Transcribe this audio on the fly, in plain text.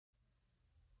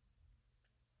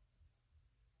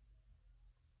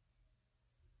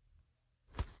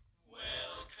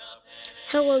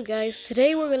Hello guys,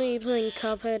 today we're gonna be playing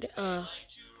Cuphead.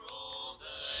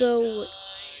 So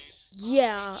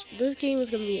yeah, this game is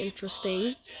gonna be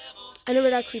interesting. I never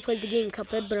actually played the game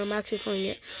Cuphead, but I'm actually playing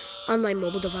it on my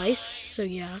mobile device. So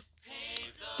yeah,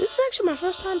 this is actually my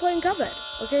first time playing Cuphead.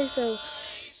 Okay, so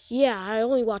yeah, I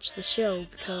only watched the show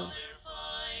because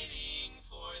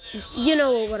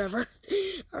whatever.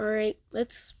 All right,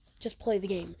 let's just play the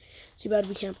game. Too bad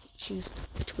we can't choose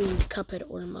between Cuphead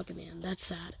or Mugga Man. That's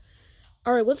sad.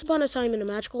 Alright, once upon a time in a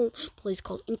magical place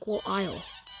called Inkwell Isle.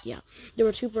 Yeah, there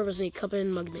were two brothers named Cuphead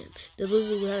and Mugman. They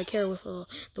lived without a care with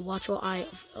the watchful eye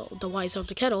of the wise of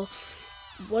the kettle.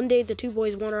 One day, the two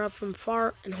boys wandered out from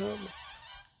far and home.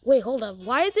 Wait, hold up.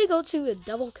 Why did they go to a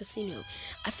devil casino?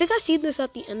 I think I seen this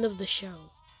at the end of the show.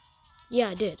 Yeah,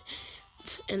 I did.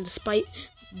 And despite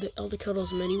the Elder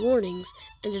Kettle's many warnings,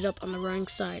 ended up on the wrong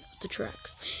side of the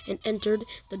tracks and entered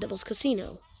the devil's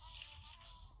casino.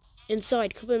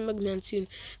 Inside, Cuphead and Mugman soon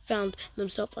found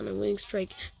themselves on a winning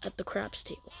streak at the craps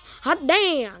table. Hot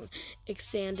dang!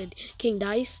 Extended King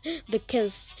Dice, the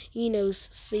casino's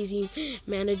sleazy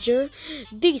manager.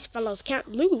 These fellows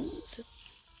can't lose.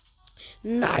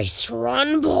 Nice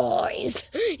run, boys!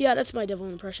 Yeah, that's my devil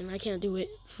impression. I can't do it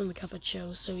from the Cuphead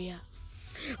show, so yeah.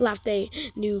 Laughed a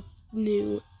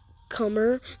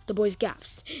newcomer. The boys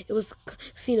gasped. It was the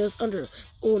casino's owner,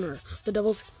 the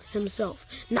devil's himself.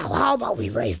 Now how about we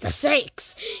raise the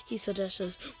stakes? He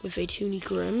suggested with a toony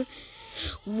grin.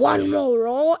 One more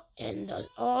roll and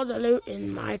all the loot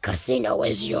in my casino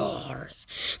is yours.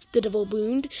 The devil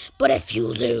boomed. But if you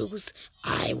lose,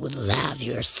 I will have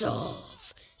your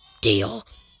souls. Deal?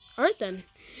 Alright then.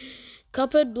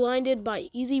 Cuphead, blinded by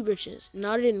easy riches,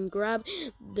 nodded and grabbed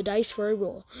the dice for a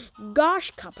roll.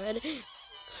 Gosh, Cuphead,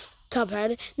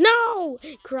 no!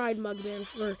 Cried Mugman,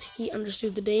 for he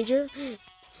understood the danger,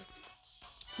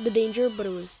 but it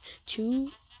was too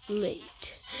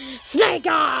late. Snake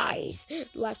eyes!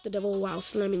 Laughed the devil while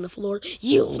slamming the floor.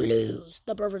 You lose!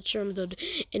 The brother trembled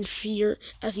in fear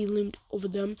as he loomed over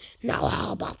them. Now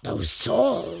how about those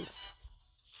souls?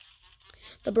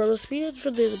 The brothers pleaded for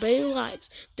their obeying lives.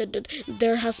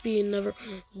 There has to be another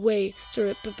way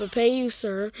to pay you,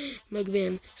 sir,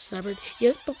 Mugman stammered.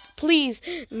 Yes, but please,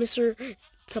 Mr.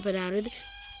 Cuphead added.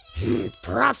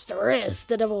 Perhaps there is,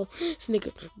 the devil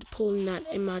snickered, pulling that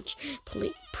image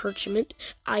parchment.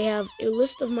 I have a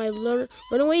list of my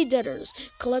runaway debtors.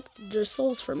 Collect their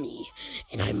souls for me,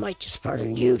 and I might just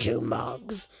pardon you two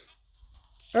mugs.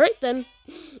 Alright then.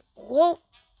 Well,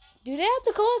 do they have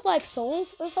to collect, like,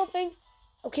 souls or something?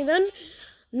 Okay then,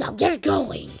 now get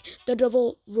going, the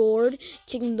devil roared,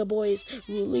 kicking the boys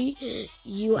rudely.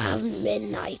 You have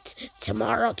midnight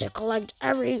tomorrow to collect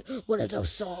every one of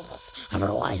those souls.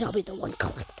 Otherwise, I'll be the one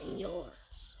collecting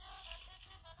yours.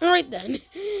 Alright then,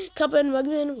 Cuphead and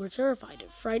Mugman were terrified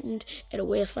and frightened and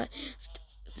away as fast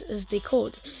as they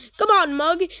could. Come on,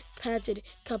 Mug, panted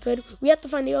Cuphead. We have to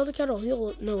find the Elder Kettle.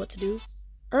 He'll know what to do.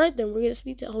 Alright then, we're going to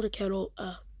speak to Elder Kettle,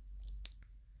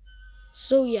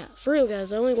 So yeah, for real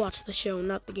guys, I only watched the show,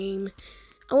 not the game.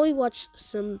 I only watched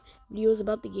some videos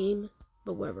about the game,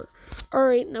 but whatever.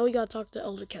 Alright, now we gotta talk to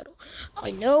Elder Kettle.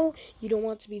 I know you don't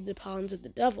want to be the pawns of the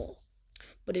devil,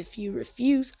 but if you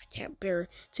refuse, I can't bear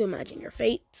to imagine your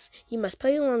fates. You must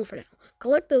play along for now.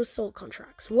 Collect those soul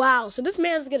contracts. Wow, so this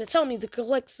man is gonna tell me to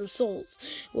collect some souls.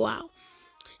 Wow.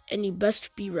 And you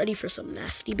best be ready for some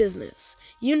nasty business.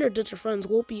 You and your Ditcher friends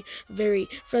won't be very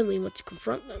friendly once you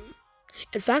confront them.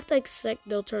 In fact, I expect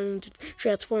they'll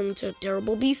transform into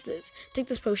terrible beasts. Take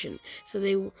this potion, so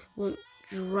they won't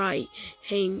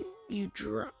hang you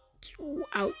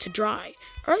out to dry.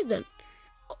 Alright then.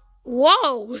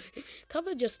 Whoa!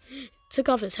 Cuphead just took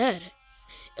off his head.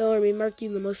 It will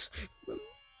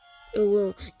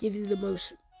give you the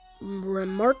most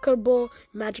remarkable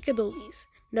magic abilities.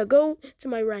 Now go to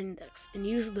my writing desk and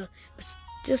use the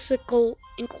mystical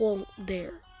inkwell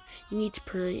there. You need to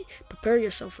prepare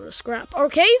yourself for a scrap.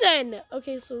 Okay, then.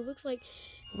 Okay, so it looks like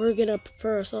we're going to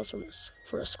prepare ourselves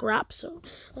for a scrap. So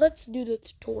let's do the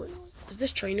tutorial. Is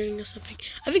this training or something?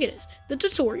 I think it is. The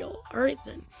tutorial. All right,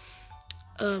 then.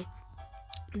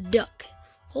 Duck.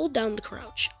 Hold down the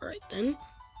crouch. All right, then.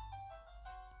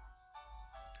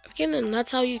 Okay, then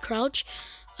that's how you crouch.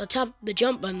 Tap the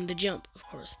jump button to jump, of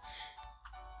course.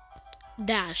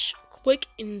 Dash. Quick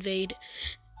invade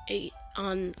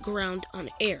on ground on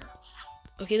air.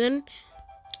 Okay then,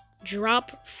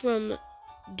 drop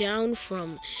down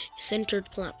from centered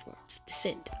platforms.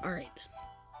 Descend. Alright then.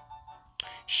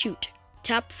 Shoot.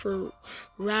 Tap for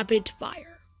rapid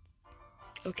fire.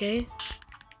 Okay.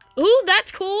 Ooh,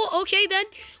 that's cool. Okay then.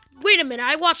 Wait a minute,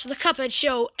 I watched the Cuphead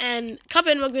show and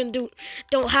Cuphead and Mugman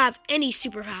don't have any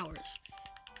superpowers.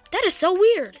 That is so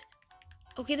weird.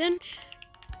 Okay, then.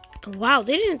 Wow,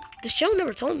 the show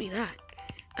never told me that.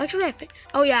 Actually, I think,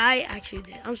 oh yeah, I actually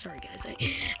did. I'm sorry, guys.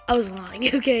 I was lying,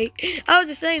 okay? I was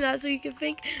just saying that so you can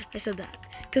think I said that.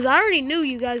 Because I already knew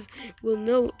you guys will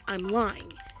know I'm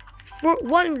lying. For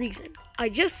one reason. I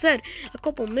just said a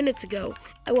couple minutes ago,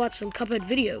 I watched some Cuphead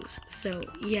videos. So,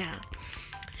 yeah.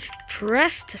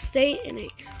 Press to stay in a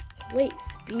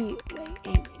place. Be like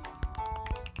aiming.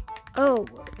 Oh,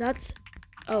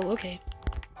 oh, okay.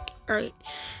 Alright.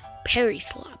 Parry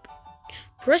slap.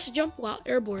 Press to jump while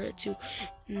airborne to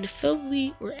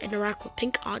nefilly or interact with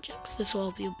pink objects. This will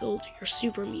help you build your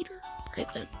super meter.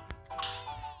 Right then.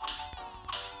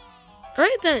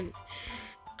 Alright then.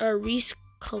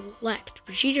 Collect.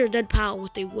 Retrieve your dead pal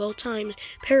with a well-timed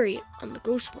parry on the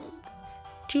ghost room.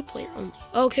 2-player only.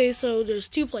 Okay, so there's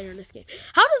 2-player in this game.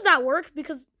 How does that work?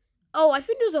 Because, oh, I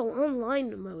think there's an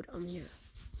online mode on here.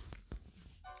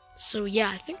 So yeah,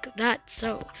 I think that's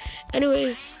so.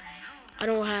 Anyways, I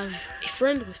don't have a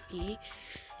friend with me.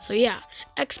 So yeah,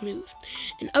 X move.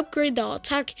 An upgrade that will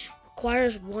attack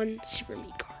requires 1 super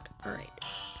meat card. Alright.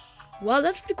 Wow,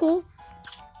 that's pretty cool.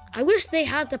 I wish they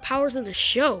had the powers in the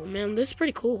show, man. This is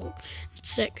pretty cool.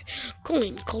 It's sick.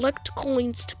 Coin. Collect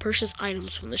coins to purchase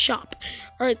items from the shop.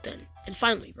 Alright then. And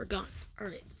finally, we're gone.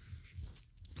 Alright.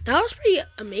 That was pretty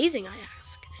amazing, I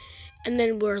ask. And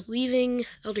then we're leaving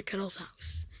Elder Kettle's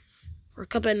house. Or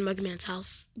Cuphead and Mugman's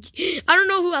house. I don't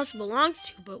know who else it belongs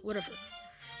to, but whatever.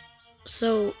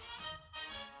 So,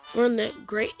 we're in the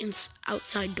great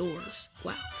outside doors.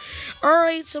 Wow.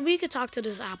 Alright, so we could talk to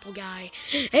this apple guy.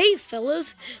 Hey,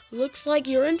 fellas. Looks like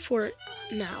you're in for it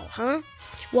now, huh?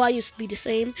 Well, I used to be the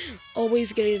same.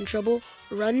 Always getting in trouble.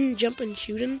 Running, jumping,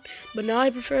 shooting. But now I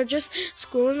prefer just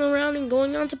scrolling around and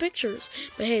going on to pictures.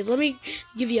 But hey, let me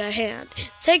give you a hand.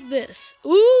 Take this.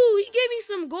 Ooh, he gave me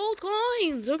some gold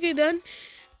coins. Okay, then.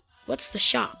 What's the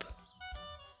shop?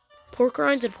 Pork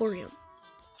rinds and Porium.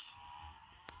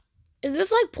 Is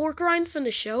this like pork rind from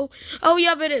the show? Oh,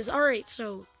 yeah, it is. Alright,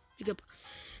 so we got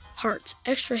hearts.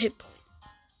 Extra hit point.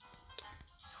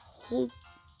 Hold.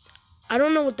 I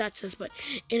don't know what that says, but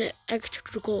in an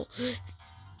electrical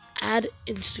add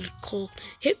instance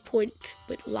hit point,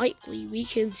 but lightly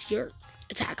weakens your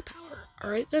attack power.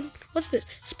 Alright then, what's this?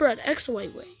 Spread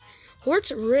XY way.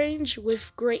 Horts range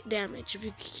with great damage if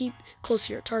you keep close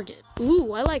to your target.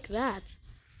 Ooh, I like that.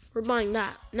 We're buying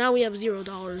that. Now we have $0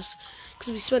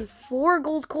 because we spent 4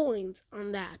 gold coins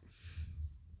on that.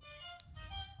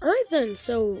 Alright then,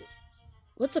 so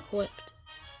what's equipped?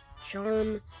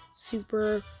 Charm,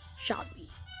 super, shot bee.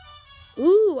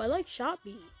 Ooh, I like shot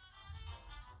bee.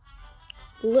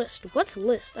 List. What's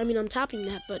list? I mean, I'm tapping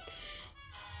that, but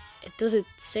it doesn't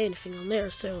say anything on there.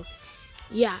 So,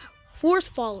 yeah. Forest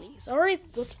Follies. Alright,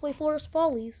 let's play Forest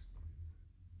Follies.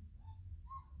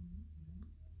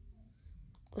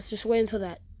 Let's just wait until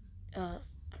that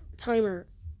timer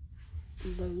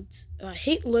loads. I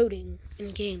hate loading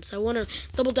in games. I want to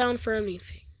double down for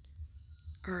anything.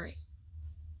 Alright.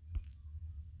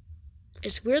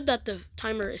 It's weird that the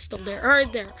timer is still there.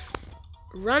 Alright, there.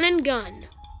 Run and gun.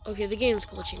 Okay, the game's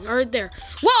glitching. Alright, there.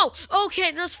 Whoa!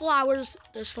 Okay, there's flowers.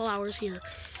 There's flowers here.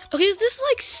 Okay, is this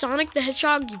like Sonic the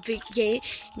Hedgehog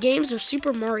games or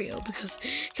Super Mario? Because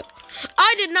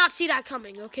I did not see that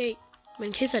coming, okay?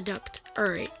 In case I ducked.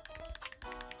 Alright.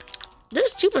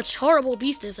 There's too much horrible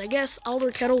beasties. I guess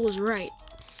Elder Kettle was right.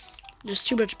 There's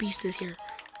too much beasties here.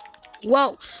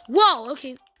 Whoa! Whoa!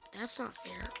 Okay, that's not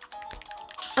fair.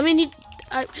 I mean,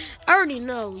 I already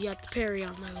know you have to parry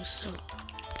on those, so...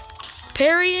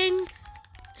 Parrying?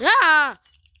 Ah!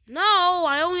 No,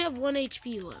 I only have 1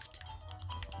 HP left.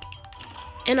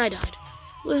 And I died.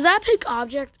 Was that big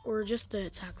object or just the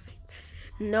attack thing?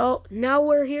 No, now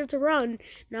we're here to run.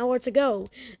 Now where to go?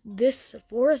 This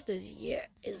forest is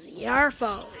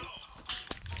Yarfo.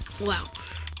 Wow.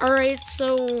 Alright,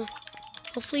 so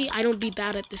hopefully I don't be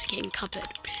bad at this game,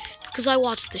 Cuphead. Because I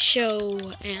watched the show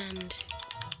and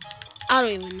I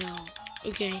don't even know.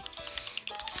 Okay.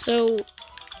 So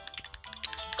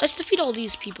let's defeat all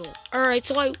these people. Alright,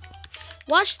 so I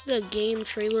watched the game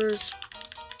trailers.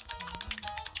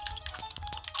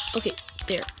 Okay,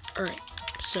 there. Alright,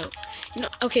 so,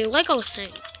 okay, like I was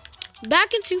saying,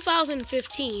 back in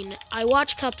 2015, I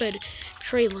watched Cuphead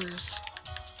trailers,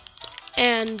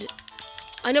 and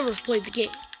I never played the game.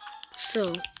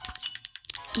 So,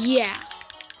 yeah.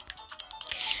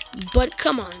 But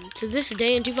come on, to this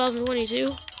day in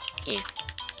 2022, yeah.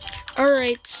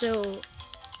 Alright, so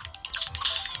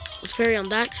let's parry on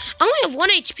that. I only have 1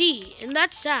 HP, and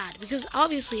that's sad, because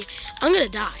obviously, I'm gonna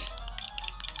die.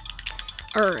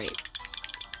 Alright.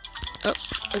 Oh,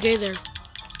 okay, there.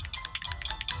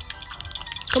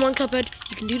 Come on, Cuphead.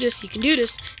 You can do this. You can do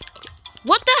this. Okay.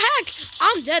 What the heck?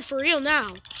 I'm dead for real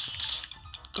now.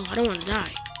 Oh, I don't want to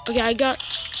die. Okay, I got...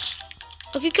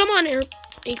 Okay, come on,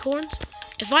 acorns.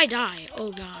 If I die...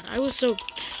 Oh, God. I was so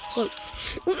close.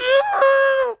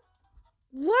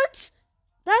 What?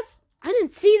 That's... I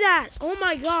didn't see that. Oh,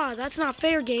 my God. That's not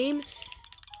fair, game.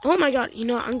 Oh, my God. You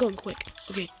know what? I'm going quick.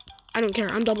 Okay. I don't care.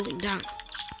 I'm doubling down.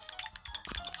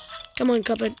 Come on,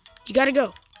 Cuphead. You gotta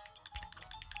go.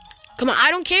 Come on.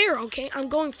 I don't care, okay? I'm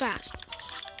going fast.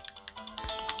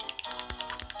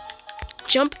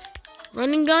 Jump.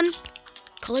 Run and gun.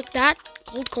 Collect that.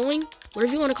 Gold coin.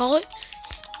 Whatever you want to call it.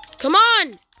 Come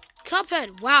on.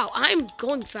 Cuphead. Wow. I'm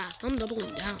going fast. I'm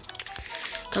doubling down.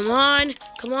 Come on.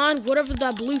 Come on. Whatever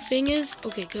that blue thing is.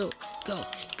 Okay, go. Go.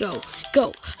 Go.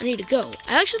 Go. I need to go.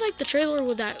 I actually like the trailer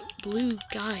with that blue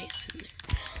guy is in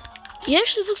there. He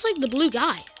actually looks like the blue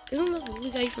guy. Isn't that the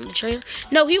blue guy from the trailer?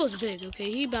 No, he was big, okay?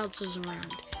 He bounces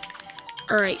around.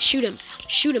 Alright, shoot him.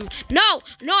 Shoot him. No!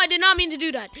 No, I did not mean to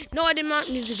do that. No, I did not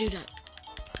mean to do that.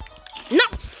 No!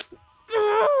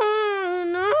 Oh,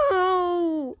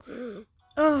 no!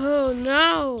 Oh,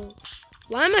 no!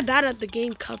 Why am I bad at the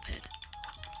game Cuphead?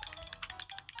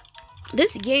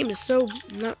 This game is so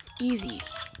not easy.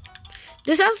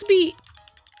 This has to be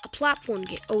a platform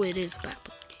game. Oh, it is a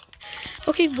platform game.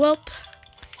 Okay, well...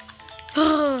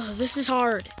 Oh, this is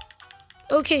hard.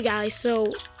 Okay, guys,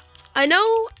 so I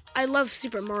know I love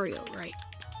Super Mario, right?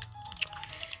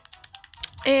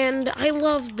 And I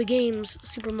love the games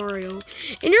Super Mario. And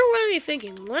you're really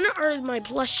thinking, when are my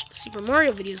plush Super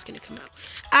Mario videos going to come out?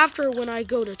 After when I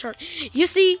go to Target. You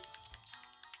see,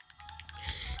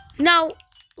 now,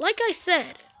 like I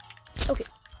said, okay,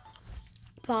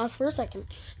 pause for a second.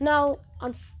 Now,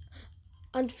 on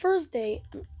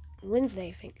Wednesday,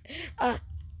 I think,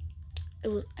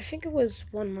 I think it was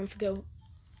 1 month ago.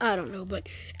 I don't know, but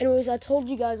anyways, I told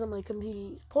you guys on my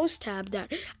community post tab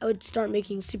that I would start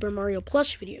making Super Mario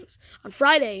plush videos. On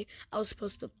Friday, I was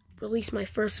supposed to release my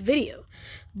first video,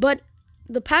 but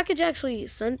the package actually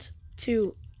sent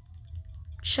to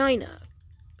China.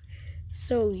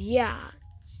 So yeah,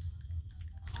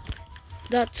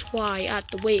 that's why I have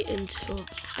to wait until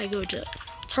I go to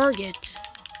Target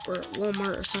or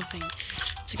Walmart or something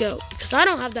to go, because I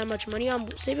don't have that much money.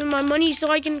 I'm saving my money so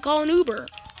I can call an Uber.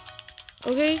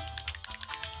 Okay?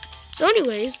 So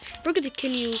anyways, we're going to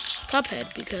continue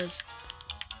Cuphead because,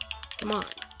 come on.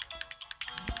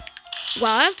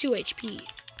 Wow, I have 2 HP.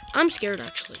 I'm scared,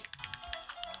 actually.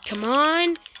 Come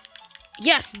on.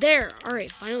 Yes, there.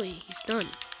 Alright, finally, he's done.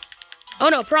 Oh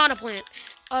no, piranha plant.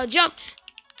 Jump.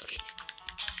 Okay.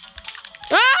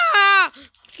 Ah!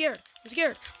 I'm scared. I'm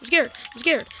scared. I'm scared. I'm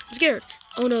scared. I'm scared.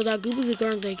 Oh no, that Goobly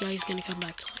Garnday guy is gonna come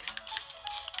back to life.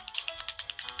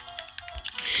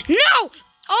 No!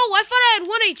 Oh, I thought I had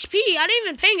 1 HP. I didn't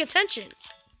even paying attention.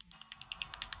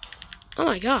 Oh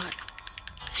my god.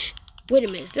 Wait a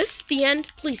minute. Is this the end?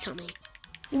 Please tell me.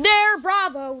 There,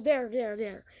 bravo.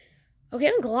 There. Okay,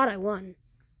 I'm glad I won.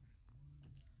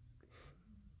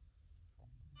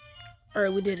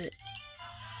 Alright, we did it.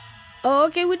 Oh,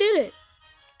 okay, we did it.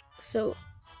 So,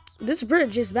 this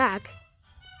bridge is back.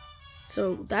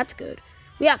 So, that's good.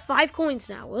 We have 5 coins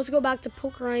now. Let's go back to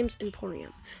Pokerime's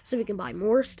Emporium so we can buy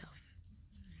more stuff.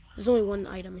 There's only 1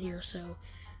 item here, so...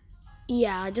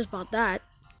 Yeah, I just bought that.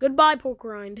 Goodbye,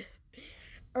 Pokerime.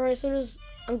 Alright, so there's...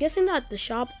 I'm guessing that the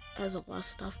shop has a lot of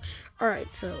stuff.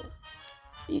 Alright, so...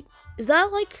 Is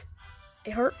that, like,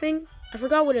 a heart thing? I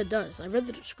forgot what it does. I read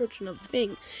the description of the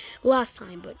thing last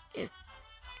time, but... Eh.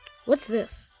 What's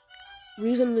this?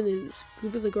 Reason the news.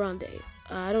 Goobly Grande.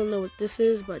 I don't know what this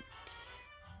is, but...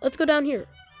 Let's go down here.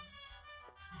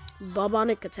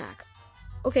 Bobonic Attack.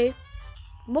 Okay.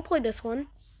 We'll play this one.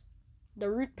 The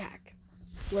Root Pack.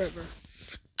 Whatever.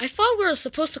 I thought we were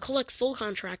supposed to collect soul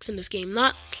contracts in this game,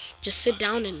 not just sit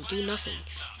down and do nothing.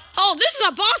 Oh, this is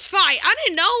a boss fight! I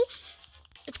didn't know!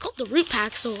 It's called the Root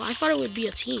Pack, so I thought it would be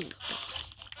a team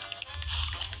boss.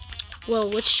 Well,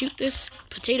 let's shoot this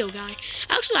potato guy.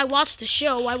 Actually, I watched the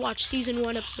show. I watched season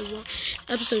 1, episode 1,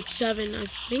 episode 7, I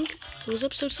think. It was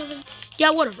episode 7?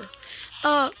 Yeah, whatever.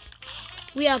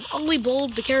 We have Ugly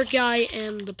Bulb, the carrot guy,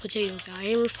 and the potato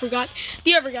guy. I forgot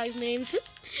the other guys' names.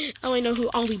 I only know who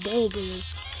Ugly Bulb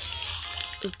is.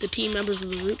 With the team members of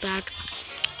the Root Pack.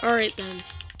 Alright, then.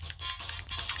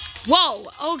 Whoa!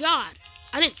 Oh, God.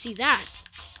 I didn't see that.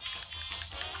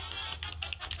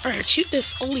 Alright, shoot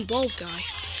this Ugly Bulb guy.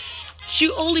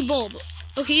 Shoot Ugly Bulb.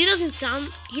 Okay, he doesn't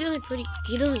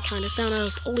kind of sound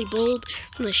as Ugly Bulb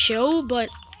from the show, but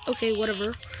okay,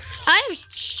 whatever. I have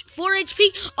 4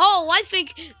 HP. Oh, I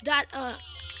think that,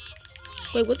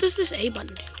 wait, what does this A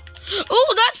button do?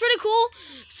 Oh, that's pretty cool.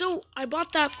 So I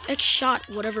bought that X shot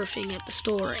whatever thing at the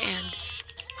store, and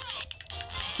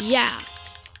yeah.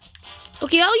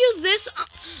 Okay, I'll use this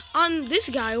on this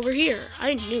guy over here.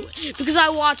 I knew it because I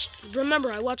watch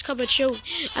Cuphead show.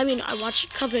 I watch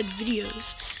Cuphead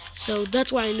videos, so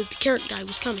that's why I knew the carrot guy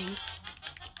was coming.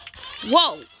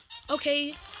 Whoa.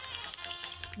 Okay.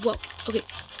 Whoa. Okay.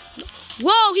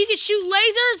 Whoa, he could shoot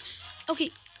lasers? Okay,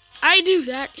 I do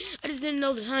that. I just didn't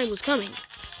know the time was coming.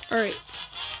 Alright.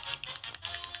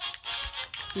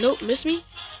 Nope, missed me.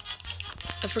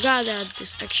 I forgot that I had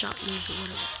this X shot move or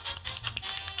whatever.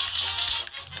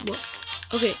 Whoa.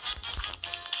 Okay.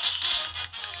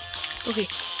 Okay,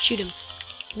 shoot him.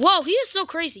 Whoa, he is so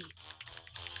crazy.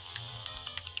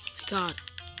 My God.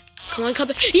 Come on,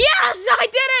 Cuphead. Yes, I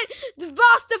did it! The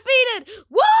boss defeated!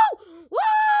 Woo!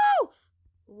 Woo!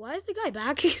 Why is the guy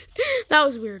back? That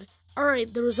was weird.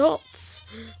 Alright, the results.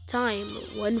 Time,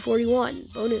 141.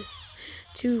 Bonus,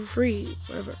 2 free,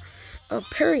 whatever.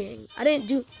 Parrying. I didn't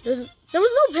do... There was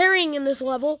no parrying in this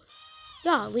level.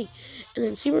 Golly. And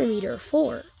then super meter,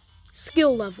 4.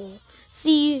 Skill level,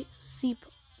 C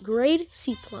grade,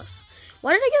 C+.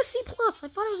 Why did I get C+? I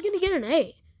thought I was going to get an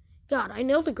A. God, I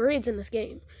know the grades in this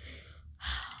game.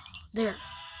 There.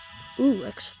 Ooh,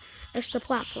 extra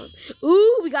platform.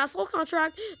 Ooh, we got soul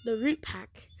contract. The root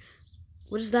pack.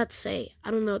 What does that say?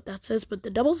 I don't know what that says, but the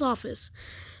devil's office.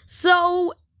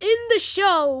 So in the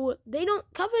show,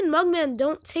 Cuphead and Mugman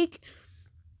don't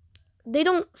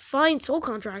find soul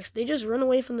contracts. They just run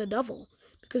away from the devil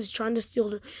because he's trying to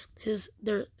steal his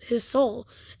soul.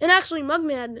 And actually,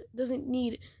 Mugman doesn't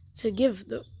need to give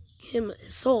him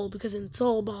his soul because in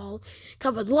Soul Ball,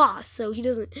 Cuphead lost, so he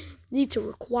doesn't need to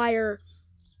require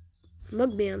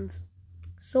Mugman's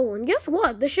soul. And guess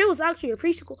what? The show is actually a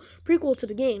prequel to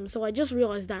the game, so I just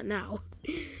realized that now.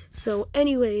 So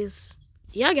anyways,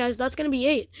 yeah guys, that's gonna be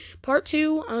 8. Part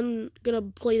 2, I'm gonna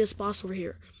play this boss over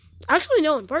here. Actually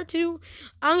no, in part 2,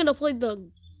 I'm gonna play the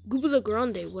Gooba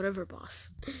Grande, whatever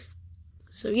boss.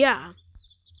 So yeah.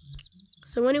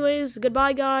 So anyways,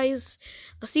 goodbye guys.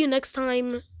 I'll see you next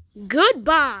time.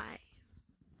 Goodbye.